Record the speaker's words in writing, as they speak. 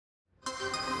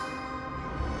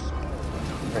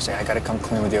Percy, I gotta come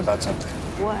clean with you about something.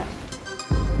 What?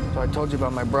 So I told you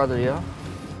about my brother, yeah?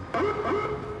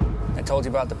 I told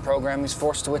you about the program he's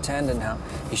forced to attend and how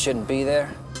he shouldn't be there.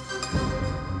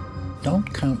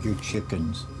 Don't count your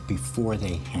chickens before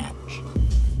they hatch.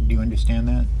 Do you understand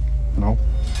that? No.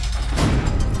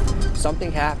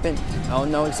 Something happened. I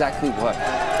don't know exactly what.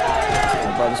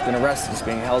 My brother's been arrested. He's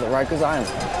being held at Rikers Island.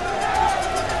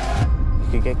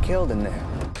 He could get killed in there.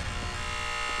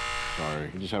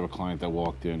 Sorry, you just have a client that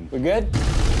walked in. We good?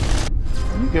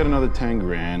 You get another 10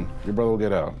 grand, your brother will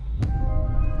get out.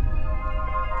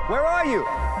 Where are you?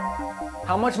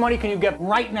 How much money can you get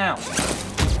right now?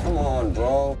 Come on,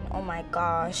 bro. Oh my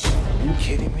gosh. Are you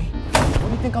kidding me? What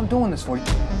do you think I'm doing this for?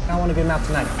 I want to get him out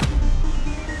tonight.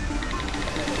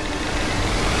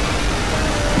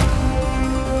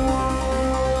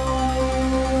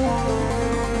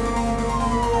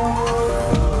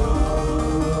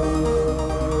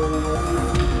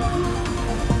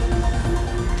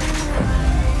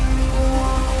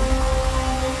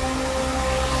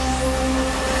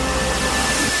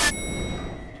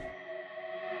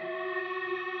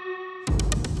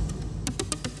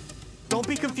 Don't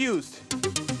be confused.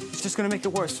 It's just gonna make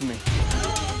it worse for me.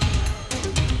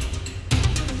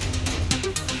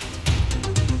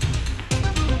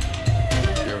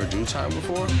 You ever do time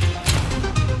before?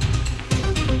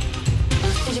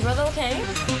 Is your brother okay?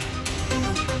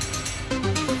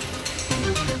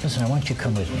 Listen, I want you to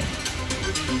come with me.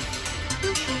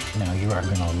 Now, you are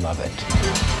gonna love it.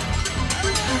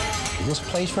 This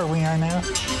place where we are now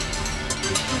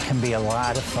can be a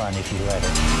lot of fun if you let it.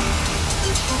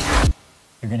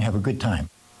 You're gonna have a good time.